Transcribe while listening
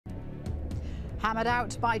Hammered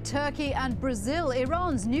out by Turkey and Brazil,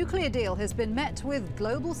 Iran's nuclear deal has been met with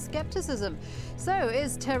global skepticism. So,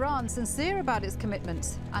 is Tehran sincere about its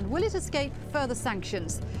commitments? And will it escape further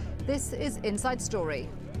sanctions? This is Inside Story.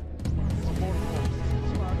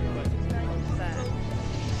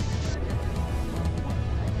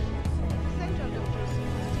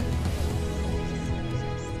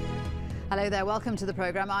 Hello there, welcome to the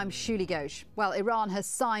programme. I'm Shuli Ghosh. Well, Iran has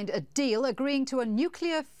signed a deal agreeing to a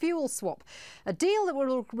nuclear fuel swap, a deal that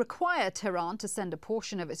will require Tehran to send a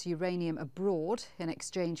portion of its uranium abroad in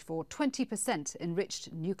exchange for 20%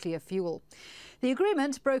 enriched nuclear fuel. The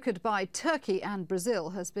agreement, brokered by Turkey and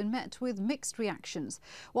Brazil, has been met with mixed reactions.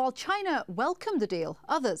 While China welcomed the deal,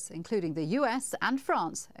 others, including the US and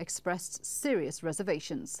France, expressed serious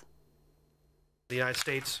reservations. The United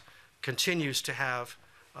States continues to have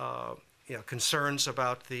concerns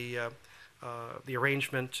about the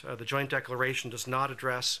arrangement. The joint declaration does not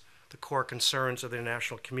address the core concerns of the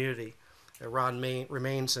international community. Iran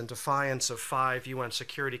remains in defiance of 5 UN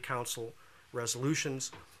Security Council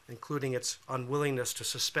resolutions, including its unwillingness to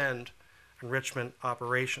suspend enrichment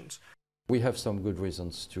operations. We have some good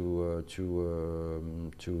reasons to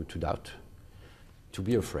doubt, to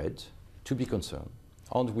be afraid, to be concerned,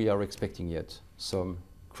 and we are expecting yet some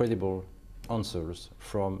credible answers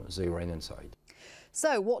from the Iranian side.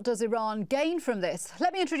 So what does Iran gain from this?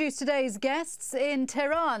 Let me introduce today's guests. In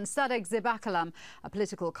Tehran, Sadegh Zibakalam, a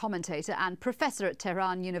political commentator and professor at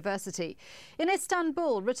Tehran University. In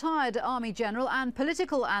Istanbul, retired Army General and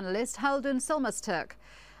political analyst Haldun Solmazturk.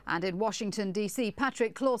 And in Washington, D.C.,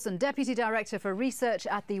 Patrick Clausen, Deputy Director for Research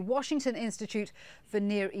at the Washington Institute for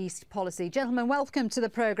Near East Policy. Gentlemen, welcome to the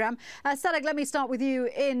programme. Sadegh, let me start with you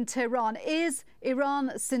in Tehran. Is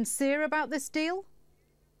Iran sincere about this deal?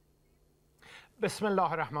 Bismillah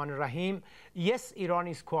ar-Rahman ar-Rahim. Yes, Iran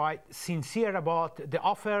is quite sincere about the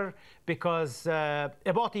offer because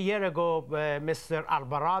about a year ago, Mr.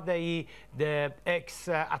 Al-Baradei, the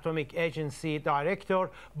ex-Atomic Agency director,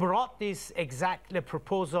 brought this exact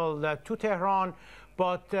proposal to Tehran.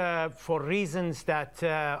 But for reasons that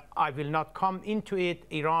I will not come into it,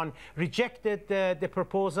 Iran rejected the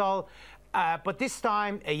proposal. But this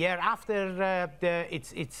time, a year after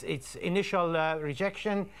its initial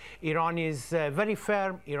rejection, Iran is very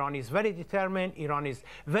firm, Iran is very determined, Iran is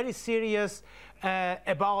very serious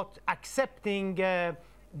about accepting the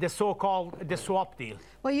so-called swap deal.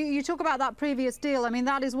 Well, you talk about that previous deal. I mean,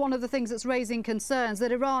 that is one of the things that's raising concerns,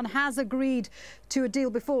 that Iran has agreed to a deal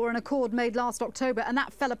before, an accord made last October, and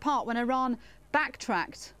that fell apart when Iran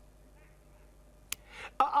backtracked.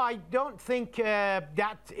 I don't think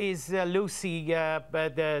that is Lucy,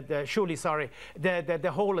 Shuli, sorry,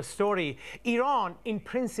 the whole story. Iran, in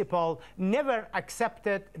principle, never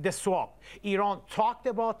accepted the swap. Iran talked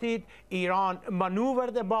about it, Iran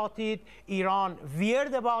maneuvered about it, Iran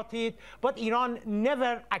veered about it, but Iran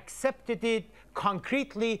never accepted it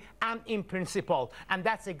concretely and in principle. And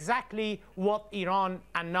that's exactly what Iran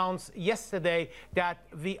announced yesterday, that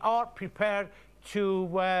we are prepared to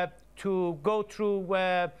go through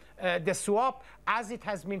the swap as it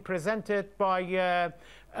has been presented by Mr.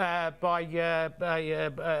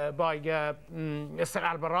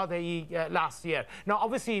 Al-Baradei last year. Now,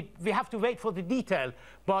 obviously, we have to wait for the detail,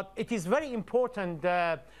 but it is very important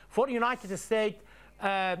for the United States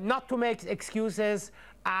not to make excuses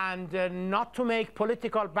and not to make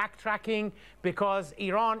political backtracking, because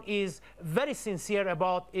Iran is very sincere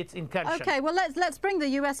about its intention. OK, well, let's bring the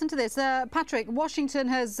US into this. Patrick, Washington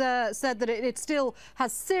has said that it still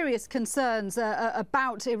has serious concerns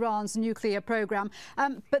about Iran's nuclear programme.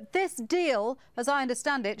 But this deal, as I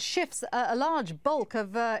understand it, shifts a large bulk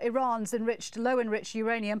of Iran's low-enriched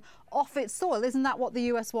uranium off its soil. Isn't that what the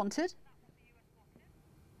US wanted?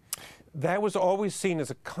 That was always seen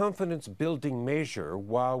as a confidence-building measure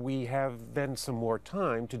while we have then some more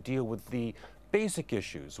time to deal with the basic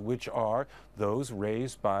issues, which are those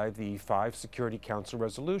raised by the 5 Security Council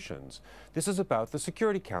resolutions. This is about the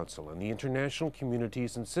Security Council and the international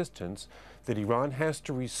community's insistence that Iran has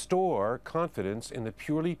to restore confidence in the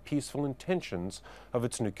purely peaceful intentions of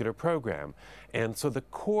its nuclear program. And so the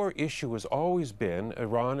core issue has always been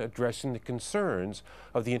Iran addressing the concerns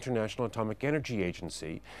of the International Atomic Energy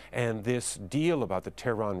Agency. And this deal about the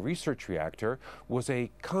Tehran research reactor was a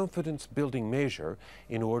confidence-building measure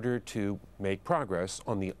in order to make progress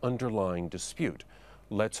on the underlying dispute.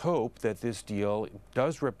 Let's hope that this deal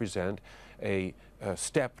does represent a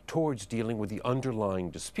step towards dealing with the underlying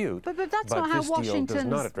dispute. But that's not how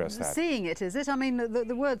Washington's seeing it, is it? I mean,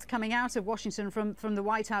 the words coming out of Washington from the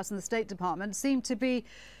White House and the State Department seem to be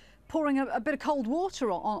pouring a bit of cold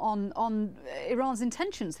water on Iran's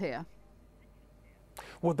intentions here.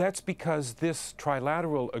 Well, that's because this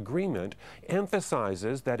trilateral agreement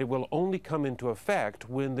emphasizes that it will only come into effect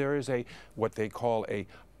when there is what they call a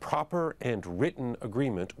proper and written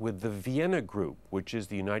agreement with the Vienna Group, which is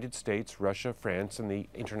the United States, Russia, France, and the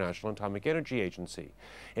International Atomic Energy Agency.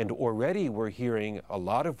 And already we're hearing a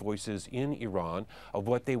lot of voices in Iran of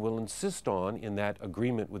what they will insist on in that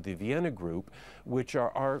agreement with the Vienna Group, which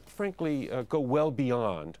are frankly, go well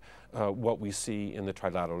beyond what we see in the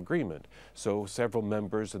trilateral agreement. So several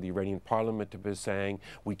members of the Iranian parliament have been saying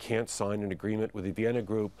we can't sign an agreement with the Vienna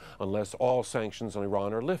Group unless all sanctions on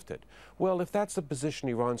Iran are lifted. Well, if that's the position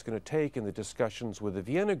Iran's going to take in the discussions with the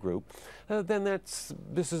Vienna Group, then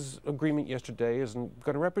this agreement yesterday isn't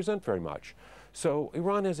going to represent very much. So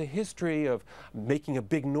Iran has a history of making a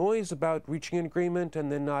big noise about reaching an agreement and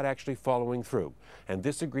then not actually following through. And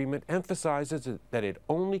this agreement emphasizes that it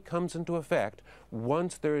only comes into effect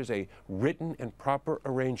once there is a written and proper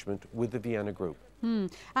arrangement with the Vienna Group.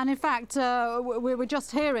 And in fact, we were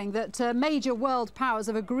just hearing that major world powers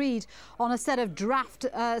have agreed on a set of draft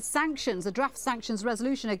sanctions, a draft sanctions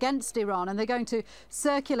resolution against Iran, and they're going to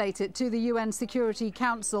circulate it to the UN Security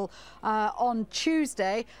Council on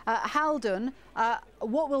Tuesday. Haldun,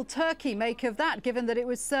 what will Turkey make of that, given that it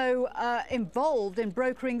was so involved in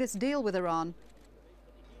brokering this deal with Iran?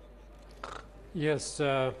 Yes.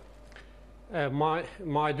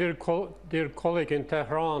 My dear colleague in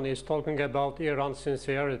Tehran is talking about Iran's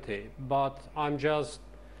sincerity, but I'm just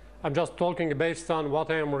talking based on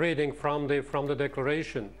what I am reading from the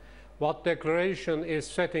declaration. What declaration is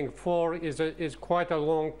setting for is quite a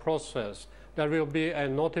long process. There will be a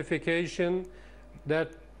notification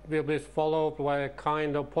that will be followed by a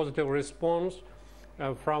kind of positive response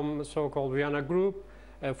from so-called Vienna Group,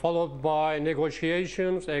 followed by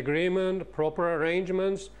negotiations, agreement, proper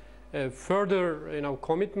arrangements, further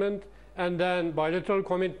commitment, and then bilateral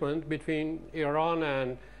commitment between Iran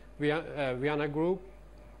and Vienna Group.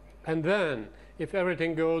 And then, if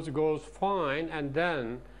everything goes fine, and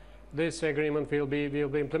then this agreement will be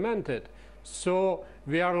implemented. So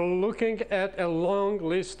we are looking at a long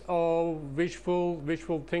list of wishful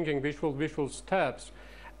thinking, wishful steps.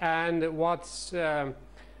 And what's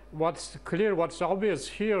clear, what's obvious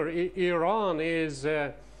here, Iran is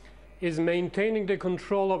maintaining the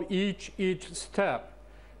control of each step.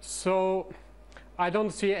 So I don't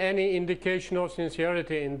see any indication of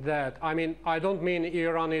sincerity in that. I mean, I don't mean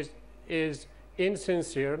Iran is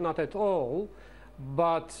insincere, not at all,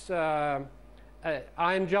 but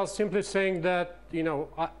I'm just simply saying that,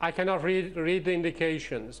 I cannot read the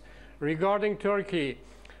indications. Regarding Turkey,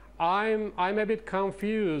 I'm a bit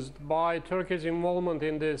confused by Turkey's involvement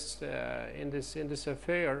in this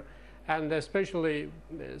affair, and especially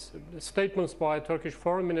statements by Turkish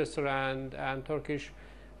Foreign Minister and Turkish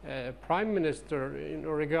Prime Minister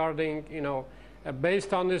regarding,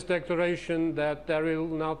 based on this declaration, that there will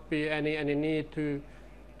not be any need to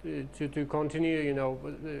continue,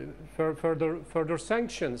 further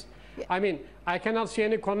sanctions. Yeah. I mean, I cannot see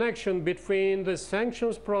any connection between the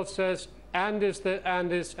sanctions process and this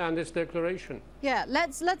declaration. Yeah,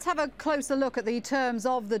 let's have a closer look at the terms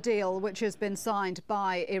of the deal which has been signed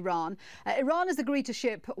by Iran. Iran has agreed to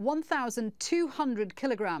ship 1,200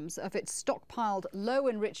 kilograms of its stockpiled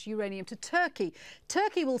low-enriched uranium to Turkey.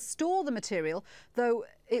 Turkey will store the material, though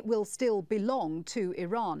it will still belong to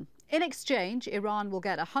Iran. In exchange, Iran will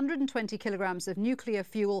get 120 kilograms of nuclear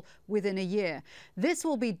fuel within a year. This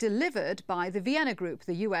will be delivered by the Vienna Group,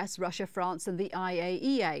 the US, Russia, France and the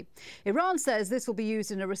IAEA. Iran says this will be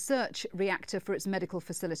used in a research reactor for its medical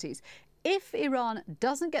facilities. If Iran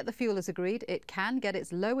doesn't get the fuel as agreed, it can get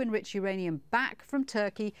its low-enriched uranium back from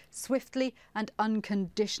Turkey swiftly and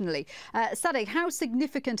unconditionally. Sadegh, how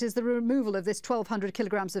significant is the removal of this 1,200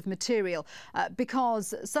 kilograms of material?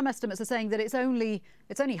 Because some estimates are saying that it's only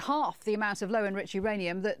half the amount of low-enriched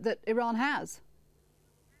uranium that Iran has.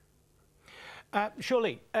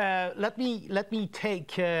 Surely. Let me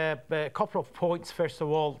take a couple of points. First of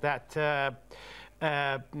all, that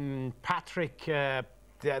Patrick,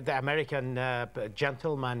 the American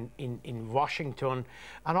gentleman in Washington,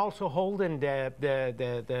 and also Holden,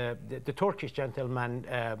 the Turkish gentleman,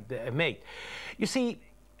 made. You see,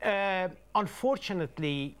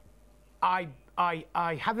 unfortunately, I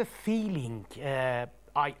have a feeling.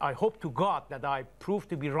 I hope to God that I prove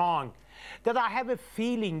to be wrong. That I have a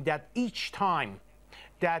feeling that each time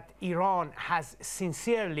that Iran has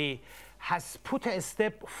put a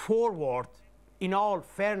step forward in all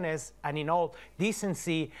fairness and in all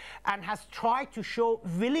decency, and has tried to show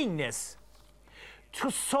willingness to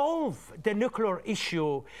solve the nuclear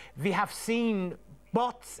issue, we have seen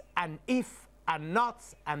buts and if and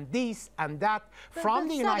nuts and this and that from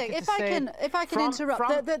the United States. If I can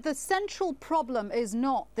interrupt, the central problem is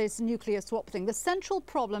not this nuclear swap thing. The central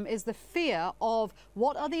problem is the fear of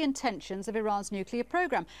what are the intentions of Iran's nuclear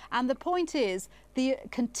program. And the point is the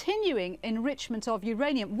continuing enrichment of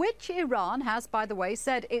uranium, which Iran has, by the way,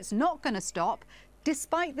 said it's not going to stop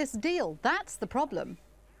despite this deal. That's the problem.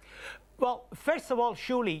 Well, first of all,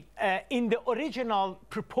 surely, in the original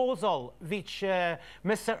proposal which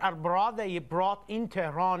Mr. al-Baradei brought in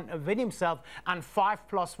Tehran with himself, and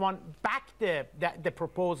 5+1 backed the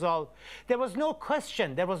proposal, there was no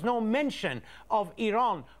question, there was no mention of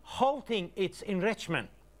Iran halting its enrichment.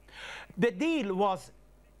 The deal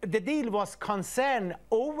was concerned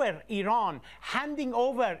over Iran handing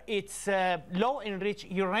over its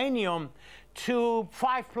low-enriched uranium to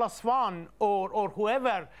 5+1 or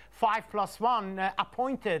whoever 5+1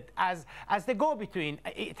 appointed as the go-between.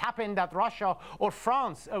 It happened that Russia or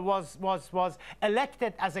France was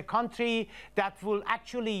elected as a country that will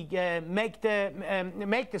actually make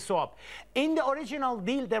the swap. In the original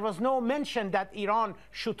deal, there was no mention that Iran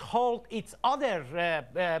should halt its other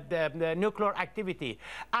the nuclear activity.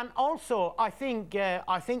 And also, I think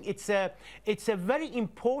it's a very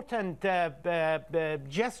important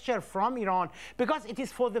gesture from Iran, because it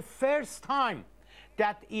is for the first time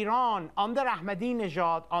that Iran, under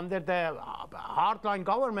Ahmadinejad, under the hardline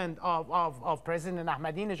government of President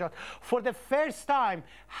Ahmadinejad, for the first time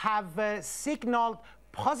have signaled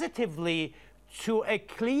positively to a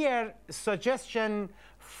clear suggestion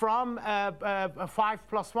from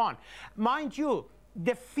 5+1. Mind you,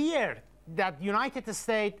 the fear that United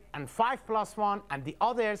States and 5+1 and the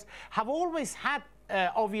others have always had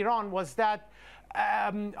of Iran was that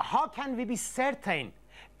how can we be certain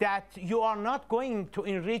that you are not going to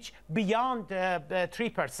enrich beyond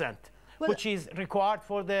 3%, which is required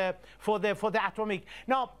for the atomic.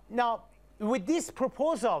 Now, with this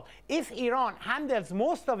proposal, if Iran handles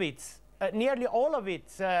most of its, nearly all of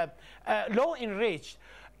its low enriched,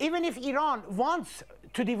 even if Iran wants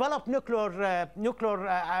to develop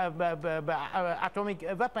atomic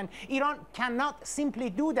weapon, Iran cannot simply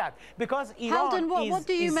do that, because Iran what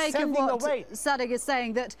do you make of what away. Sadegh is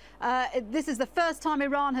saying, that this is the first time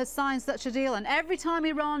Iran has signed such a deal, and every time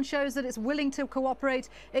Iran shows that it's willing to cooperate,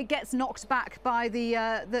 it gets knocked back by the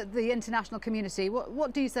international community.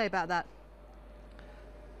 What do you say about that?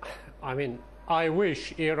 I mean, I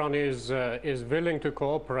wish Iran is willing to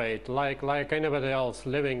cooperate like anybody else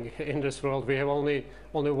living in this world. We have only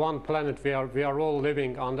one planet. We are all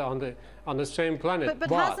living on the same planet. But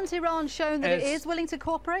hasn't Iran shown that it is willing to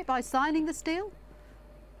cooperate by signing this deal?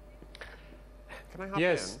 Can I hop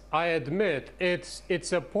yes, in? I admit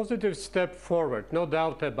it's a positive step forward, no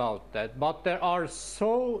doubt about that. But there are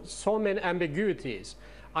so many ambiguities.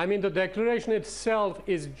 I mean, the declaration itself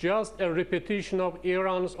is just a repetition of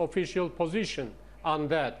Iran's official position on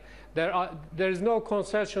that. There is no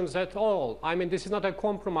concessions at all. I mean, this is not a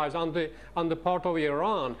compromise on the part of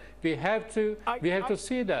Iran. We have to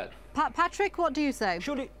see that. Patrick, what do you say?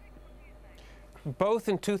 Surely, Both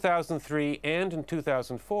in 2003 and in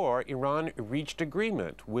 2004, Iran reached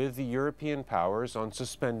agreement with the European powers on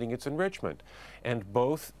suspending its enrichment. And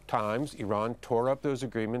both times, Iran tore up those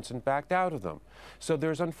agreements and backed out of them. So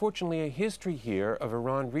there's unfortunately a history here of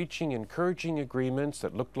Iran reaching encouraging agreements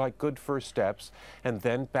that looked like good first steps and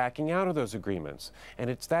then backing out of those agreements. And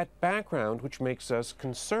it's that background which makes us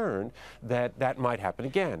concerned that that might happen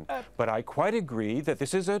again. But I quite agree that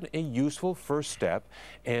this is a useful first step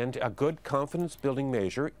and a good confidence-building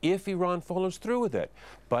measure if Iran follows through with it.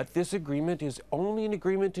 But this agreement is only an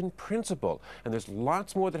agreement in principle, and there's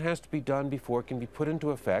lots more that has to be done before it can be put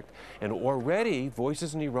into effect. And already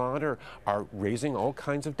voices in Iran are raising all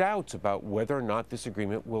kinds of doubts about whether or not this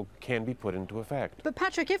agreement can be put into effect. But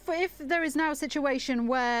Patrick, if there is now a situation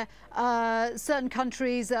where certain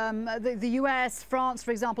countries, the US, France,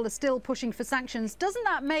 for example, are still pushing for sanctions, doesn't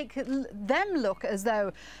that make them look as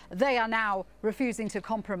though they are now refusing to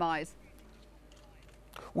compromise?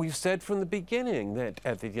 We've said from the beginning that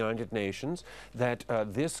at the United Nations that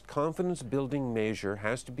this confidence-building measure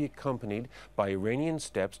has to be accompanied by Iranian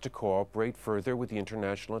steps to cooperate further with the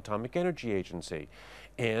International Atomic Energy Agency.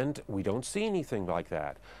 And we don't see anything like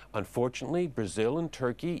that. Unfortunately, Brazil and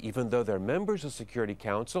Turkey, even though they're members of the Security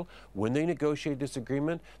Council, when they negotiate this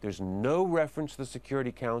agreement, there's no reference to the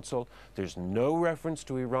Security Council. There's no reference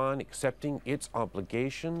to Iran accepting its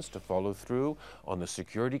obligations to follow through on the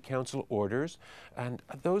Security Council orders. And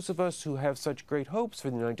those of us who have such great hopes for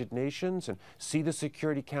the United Nations and see the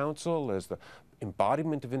Security Council as the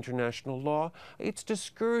embodiment of international law, it's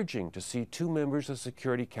discouraging to see two members of the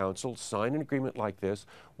Security Council sign an agreement like this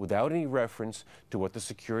without any reference to what the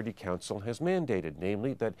Security Council has mandated,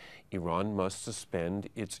 namely that Iran must suspend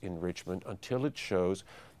its enrichment until it shows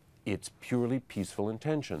its purely peaceful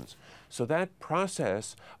intentions. So that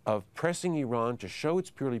process of pressing Iran to show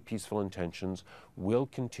its purely peaceful intentions will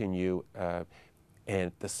continue, and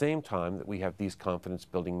at the same time that we have these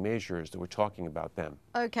confidence-building measures that we're talking about them.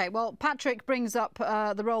 OK, well, Patrick brings up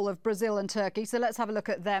the role of Brazil and Turkey, so let's have a look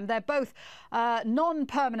at them. They're both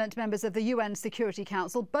non-permanent members of the UN Security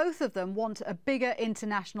Council. Both of them want a bigger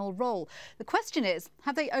international role. The question is,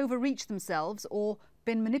 have they overreached themselves or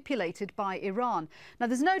been manipulated by Iran? Now,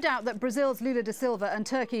 there's no doubt that Brazil's Lula da Silva and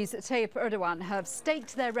Turkey's Tayyip Erdogan have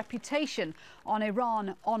staked their reputation on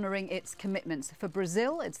Iran honouring its commitments. For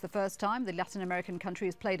Brazil, it's the first time the Latin American country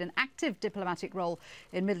has played an active diplomatic role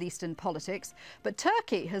in Middle Eastern politics. But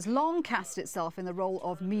Turkey has long cast itself in the role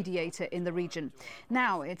of mediator in the region.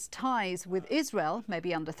 Now, its ties with Israel may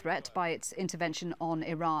be under threat by its intervention on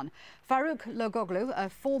Iran. Faruk Logoglu, a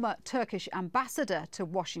former Turkish ambassador to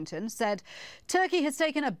Washington, said Turkey has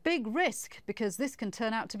taken a big risk because this can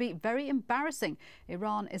turn out to be very embarrassing.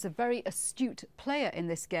 Iran is a very astute player in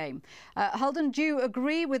this game. Halden, do you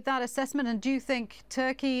agree with that assessment, and do you think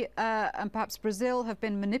Turkey and perhaps Brazil have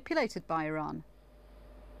been manipulated by Iran?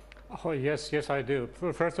 Oh, yes, I do.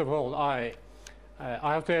 First of all, I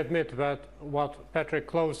have to admit that what Patrick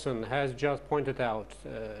Clausen has just pointed out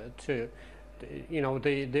the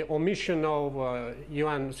omission of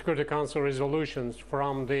UN Security Council resolutions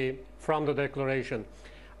from the declaration.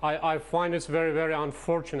 I find it's very, very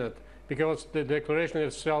unfortunate, because the declaration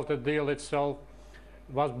itself, the deal itself,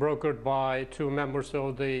 was brokered by two members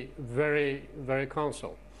of the very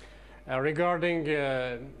council. Regarding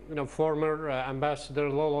former Ambassador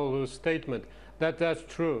Lololu's statement, that's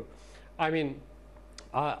true. I mean,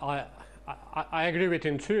 I agree with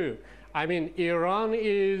him too. I mean, Iran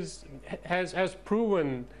has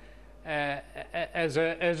proven as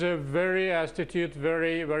a very astute,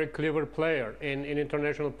 very clever player in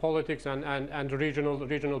international politics and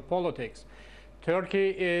regional politics.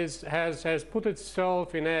 Turkey has put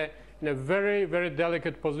itself in a very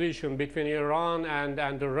delicate position between Iran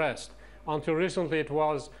and the rest. Until recently, it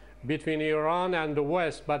was between Iran and the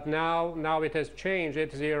West, but now it has changed.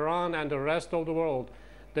 It is Iran and the rest of the world,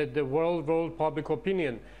 the world public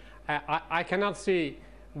opinion. I cannot see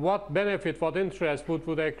what benefit, what interest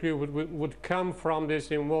would come from this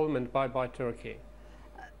involvement by Turkey.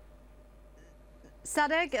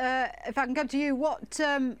 Sadegh, if I can come to you,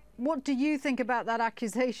 what do you think about that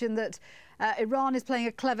accusation that Iran is playing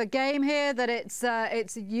a clever game here, that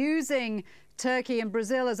it's using Turkey and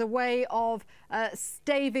Brazil as a way of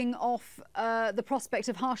staving off the prospect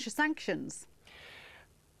of harsher sanctions?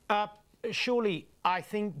 Surely, I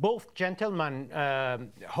think both gentlemen,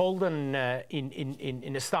 Holden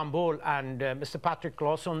in Istanbul and Mr. Patrick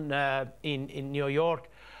Clausen in New York,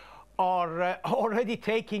 are already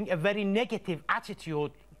taking a very negative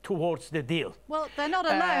attitude towards the deal. Well, they're not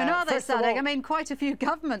alone, are they, Sadegh? I mean, quite a few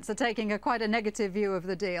governments are taking quite a negative view of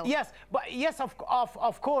the deal. Yes, but yes, of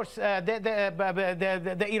course,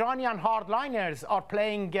 the Iranian hardliners are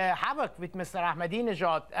playing havoc with Mr.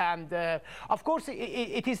 Ahmadinejad, and of course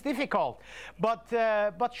it is difficult. But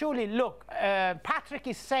surely, look, Patrick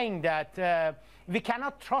is saying that we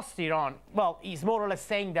cannot trust Iran. Well, he's more or less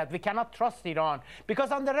saying that we cannot trust Iran because,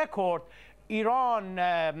 on the record,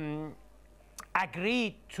 Iran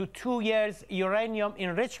agreed to 2 years uranium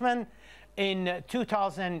enrichment in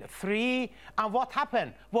 2003. And what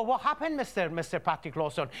happened? Well, what happened, Mr. Patrick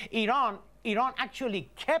Clausen? Iran actually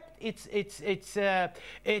kept its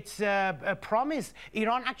promise.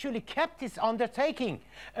 Iran actually kept its undertaking.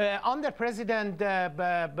 Under President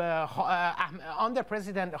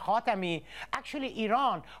Khatami, actually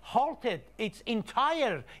Iran halted its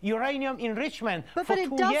entire uranium enrichment for 2 years.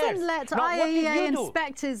 But it doesn't let IAEA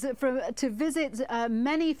inspectors to visit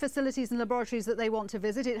many facilities and laboratories that they want to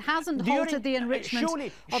visit. It hasn't halted the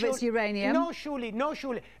enrichment of its uranium. No, surely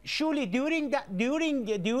during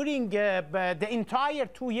the entire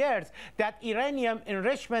 2 years that uranium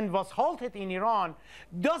enrichment was halted in Iran,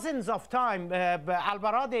 dozens of times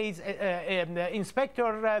Al-Baradei's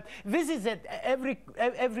inspector visited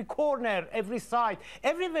every corner, every site,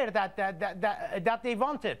 everywhere that they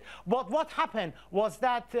wanted. But what happened was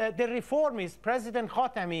that the reformist President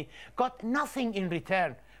Khatami got nothing in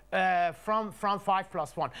return from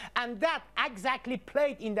 5+1, and that exactly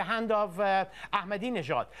played in the hand of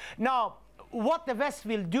Ahmadinejad. Now, what the West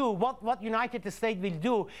will do, what United States will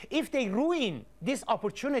do, if they ruin this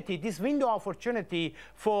opportunity, this window opportunity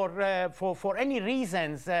for any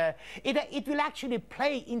reasons, it will actually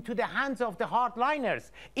play into the hands of the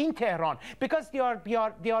hardliners in Tehran, because they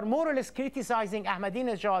are more or less criticizing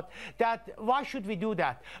Ahmadinejad that why should we do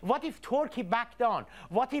that? What if Turkey backed down?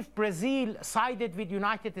 What if Brazil sided with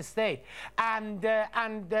United States? And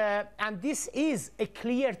this is a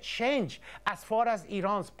clear change as far as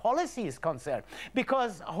Iran's policy is concerned,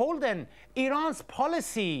 because Holden, Iran's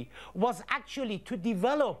policy was actually to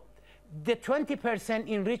develop the 20%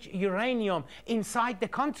 enriched uranium inside the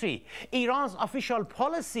country. Iran's official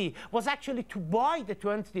policy was actually to buy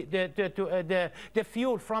the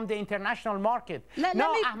fuel from the international market.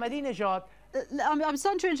 Ahmadinejad. I'm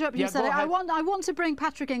sorry to interrupt you, Sadegh. I want to bring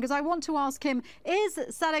Patrick in because I want to ask him, is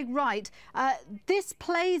Sadegh right? This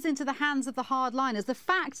plays into the hands of the hardliners. The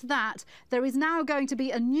fact that there is now going to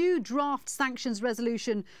be a new draft sanctions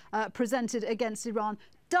resolution presented against Iran,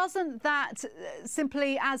 doesn't that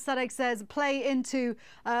simply, as Sadegh says, play into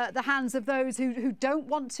the hands of those who don't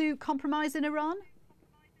want to compromise in Iran?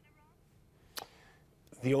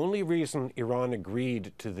 The only reason Iran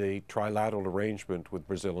agreed to the trilateral arrangement with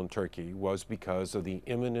Brazil and Turkey was because of the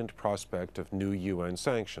imminent prospect of new UN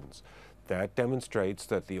sanctions. That demonstrates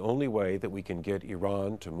that the only way that we can get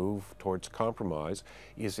Iran to move towards compromise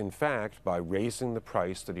is, in fact, by raising the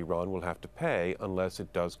price that Iran will have to pay unless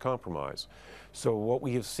it does compromise. So what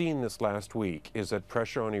we have seen this last week is that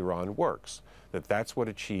pressure on Iran works, that that's what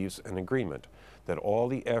achieves an agreement, that all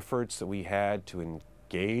the efforts that we had to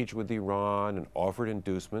engage with Iran and offered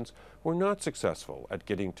inducements were not successful at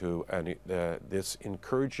getting to this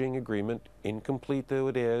encouraging agreement, incomplete though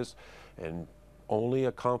it is, and only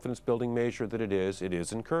a confidence-building measure that it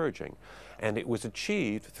is encouraging. And it was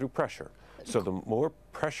achieved through pressure. So the more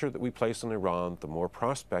pressure that we place on Iran, the more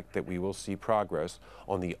prospect that we will see progress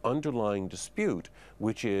on the underlying dispute,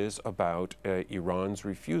 which is about Iran's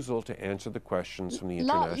refusal to answer the questions from the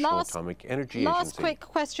International Atomic Energy Agency. Last quick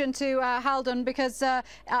question to Haldun, because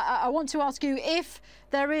I want to ask you, if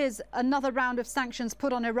there is another round of sanctions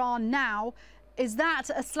put on Iran now, is that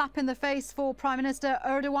a slap in the face for Prime Minister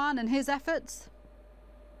Erdogan and his efforts?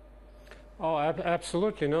 Oh,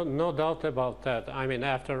 absolutely, no doubt about that. I mean,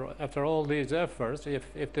 after all these efforts,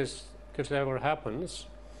 if this ever happens,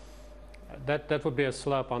 that would be a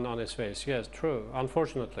slap on his face. Yes, true.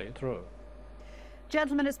 Unfortunately, true.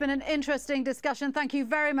 Gentlemen, it's been an interesting discussion. Thank you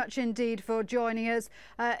very much indeed for joining us.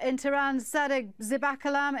 In Tehran, Sadegh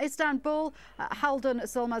Zibakalam, Istanbul, Haldun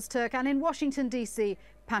Solmaz-Turk, and in Washington, D.C.,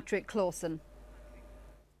 Patrick Clausen.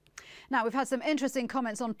 Now, we've had some interesting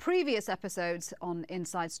comments on previous episodes on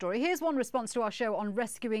Inside Story. Here's one response to our show on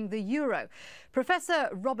rescuing the euro. Professor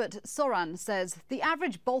Robert Soran says the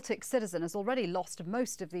average Baltic citizen has already lost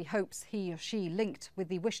most of the hopes he or she linked with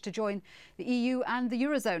the wish to join the EU and the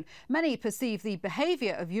Eurozone. Many perceive the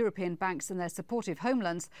behaviour of European banks and their supportive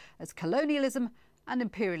homelands as colonialism and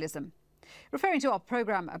imperialism. Referring to our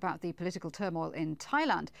programme about the political turmoil in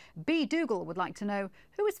Thailand, B. Dougal would like to know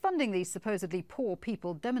who is funding these supposedly poor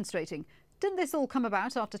people demonstrating. Didn't this all come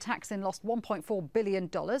about after Thaksin lost $1.4 billion?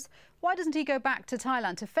 Why doesn't he go back to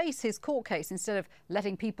Thailand to face his court case instead of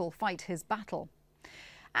letting people fight his battle?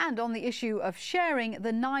 And on the issue of sharing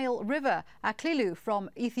the Nile River, Aklilu from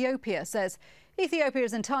Ethiopia says Ethiopia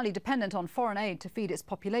is entirely dependent on foreign aid to feed its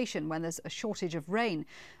population when there's a shortage of rain.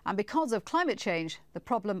 And because of climate change, the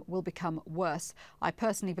problem will become worse. I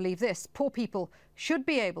personally believe this: poor people should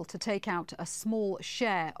be able to take out a small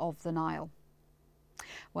share of the Nile.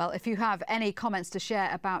 Well, if you have any comments to share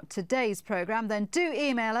about today's programme, then do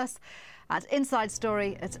email us at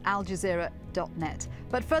insidestory@aljazeera.net.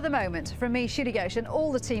 But for the moment, from me, Shiri Ghosh, and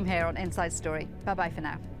all the team here on Inside Story, bye-bye for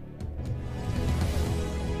now.